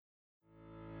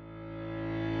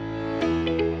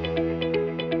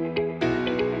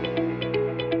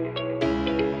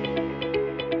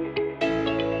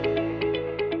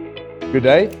Good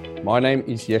day, my name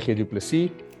is Jeche Du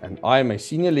Plessis and I am a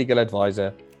Senior Legal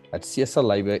Advisor at Cesar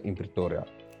Labor in Pretoria.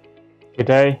 Good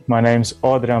day, my name is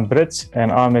Adrian Brits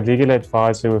and I'm a Legal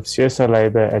Advisor with Cesar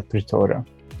Labor at Pretoria.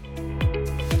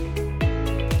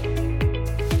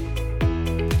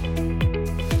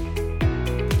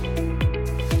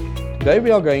 Today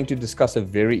we are going to discuss a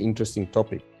very interesting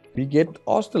topic. We get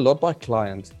asked a lot by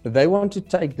clients that they want to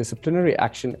take disciplinary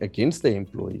action against their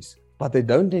employees, but they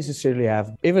don't necessarily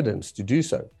have evidence to do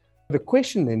so. The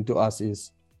question then to us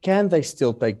is, can they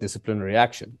still take disciplinary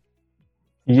action?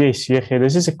 Yes, Jeche,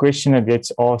 this is a question that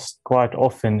gets asked quite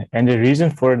often, and the reason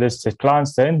for it is that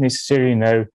clients don't necessarily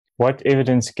know what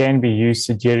evidence can be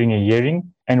used during a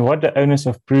hearing and what the onus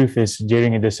of proof is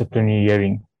during a disciplinary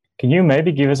hearing. Can you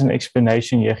maybe give us an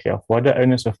explanation, Jeche, of what the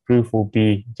onus of proof will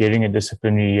be during a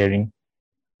disciplinary hearing?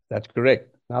 That's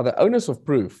correct. Now, the onus of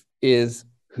proof is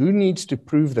who needs to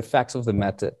prove the facts of the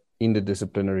matter in the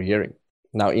disciplinary hearing.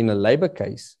 Now, in a labor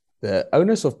case, the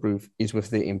onus of proof is with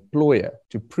the employer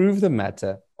to prove the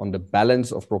matter on the balance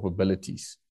of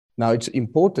probabilities. Now, it's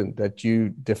important that you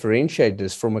differentiate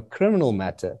this from a criminal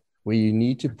matter where you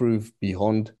need to prove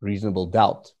beyond reasonable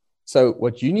doubt. So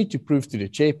what you need to prove to the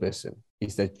chairperson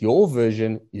is that your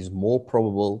version is more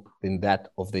probable than that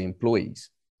of the employees.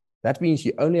 That means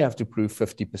you only have to prove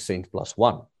 50% plus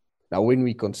 1. Now, when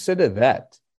we consider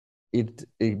that,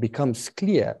 it becomes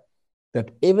clear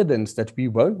that evidence that we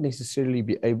won't necessarily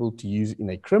be able to use in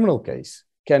a criminal case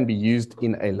can be used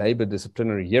in a labor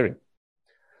disciplinary hearing.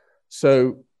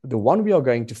 So the one we are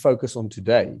going to focus on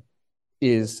today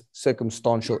is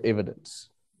circumstantial evidence.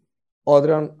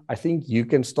 Adrian, I think you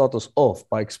can start us off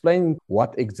by explaining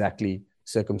what exactly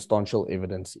circumstantial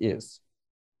evidence is.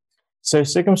 So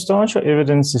circumstantial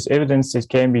evidence is evidence that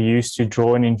can be used to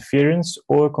draw an inference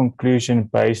or a conclusion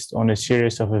based on a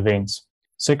series of events.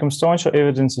 Circumstantial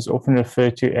evidence is often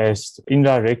referred to as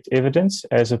indirect evidence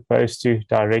as opposed to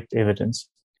direct evidence.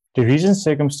 The reason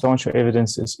circumstantial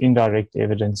evidence is indirect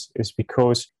evidence is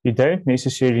because you don't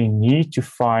necessarily need to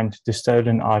find the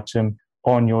stolen item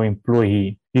on your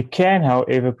employee. You can,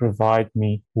 however, provide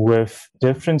me with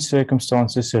different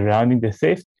circumstances surrounding the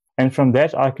theft, and from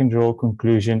that I can draw a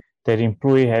conclusion that the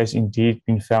employee has indeed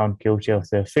been found guilty of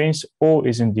the offense or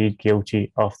is indeed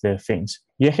guilty of the offense.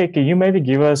 Jeche, can you maybe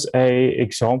give us an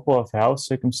example of how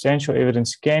circumstantial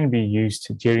evidence can be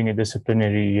used during a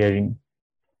disciplinary hearing?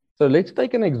 So let's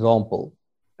take an example.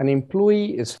 An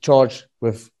employee is charged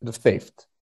with the theft.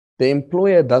 The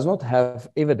employer does not have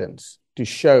evidence to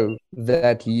show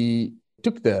that he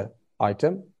took the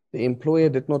item. The employer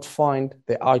did not find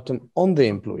the item on the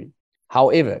employee.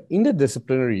 However, in the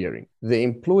disciplinary hearing, the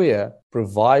employer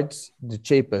provides the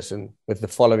chairperson with the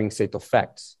following set of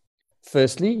facts.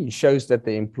 Firstly, he shows that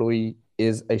the employee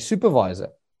is a supervisor.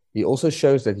 He also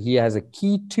shows that he has a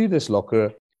key to this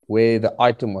locker where the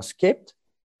item was kept,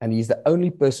 and he's the only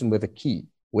person with a key.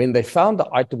 When they found the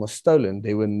item was stolen,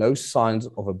 there were no signs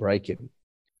of a break-in.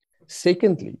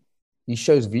 Secondly, he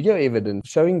shows video evidence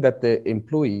showing that the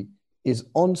employee is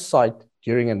on site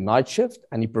during a night shift,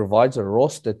 and he provides a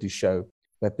roster to show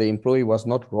that the employee was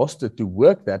not rostered to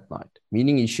work that night,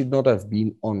 meaning he should not have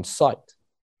been on site.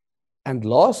 And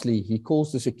lastly, he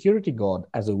calls the security guard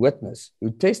as a witness who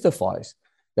testifies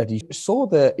that he saw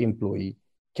the employee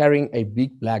carrying a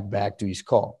big black bag to his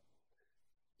car.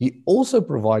 He also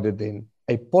provided then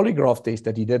a polygraph test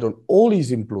that he did on all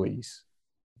his employees.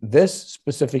 This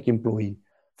specific employee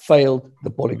failed the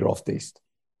polygraph test.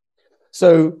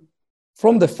 So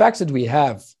from the facts that we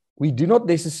have, we do not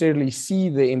necessarily see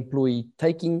the employee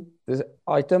taking the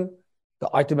item. The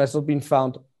item has not been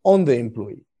found on the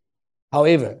employee.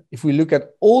 However, if we look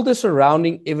at all the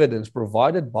surrounding evidence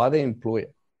provided by the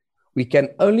employer, we can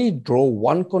only draw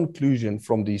one conclusion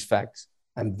from these facts,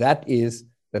 and that is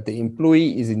that the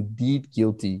employee is indeed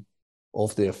guilty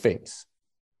of the offense.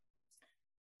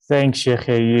 Thanks, Jeche.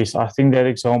 Yes, I think that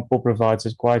example provides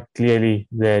it quite clearly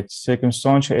that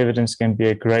circumstantial evidence can be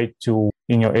a great tool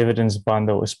in your evidence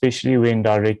bundle, especially when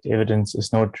direct evidence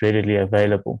is not readily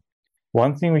available.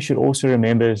 One thing we should also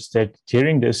remember is that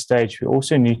during this stage, we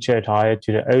also need to adhere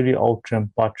to the Odi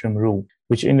Altrum Patrum rule,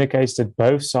 which indicates that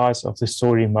both sides of the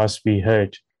story must be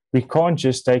heard. We can't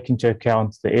just take into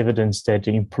account the evidence that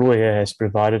the employer has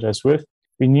provided us with.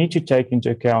 We need to take into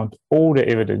account all the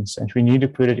evidence and we need to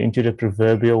put it into the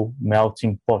proverbial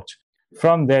melting pot.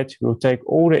 From that, we'll take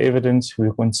all the evidence,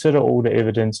 we'll consider all the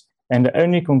evidence, and the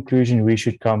only conclusion we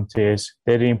should come to is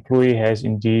that the employee has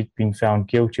indeed been found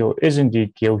guilty or is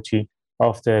indeed guilty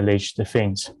of the alleged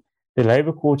offense. The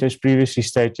Labour Court has previously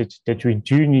stated that we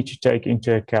do need to take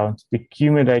into account the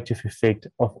cumulative effect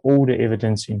of all the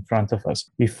evidence in front of us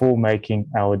before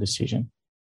making our decision.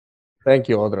 Thank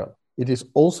you, Audra. It is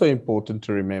also important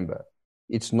to remember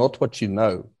it's not what you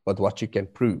know, but what you can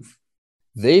prove.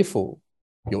 Therefore,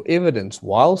 your evidence,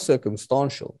 while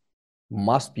circumstantial,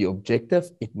 must be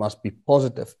objective, it must be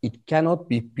positive, it cannot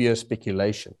be pure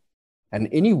speculation. And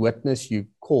any witness you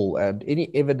call and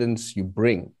any evidence you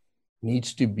bring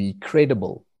needs to be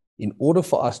credible in order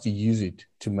for us to use it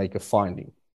to make a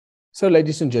finding. So,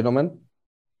 ladies and gentlemen,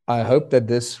 I hope that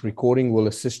this recording will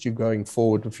assist you going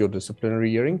forward with your disciplinary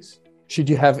hearings. Should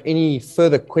you have any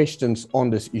further questions on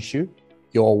this issue,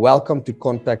 you are welcome to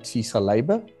contact CISA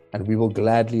Labor, and we will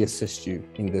gladly assist you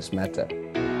in this matter.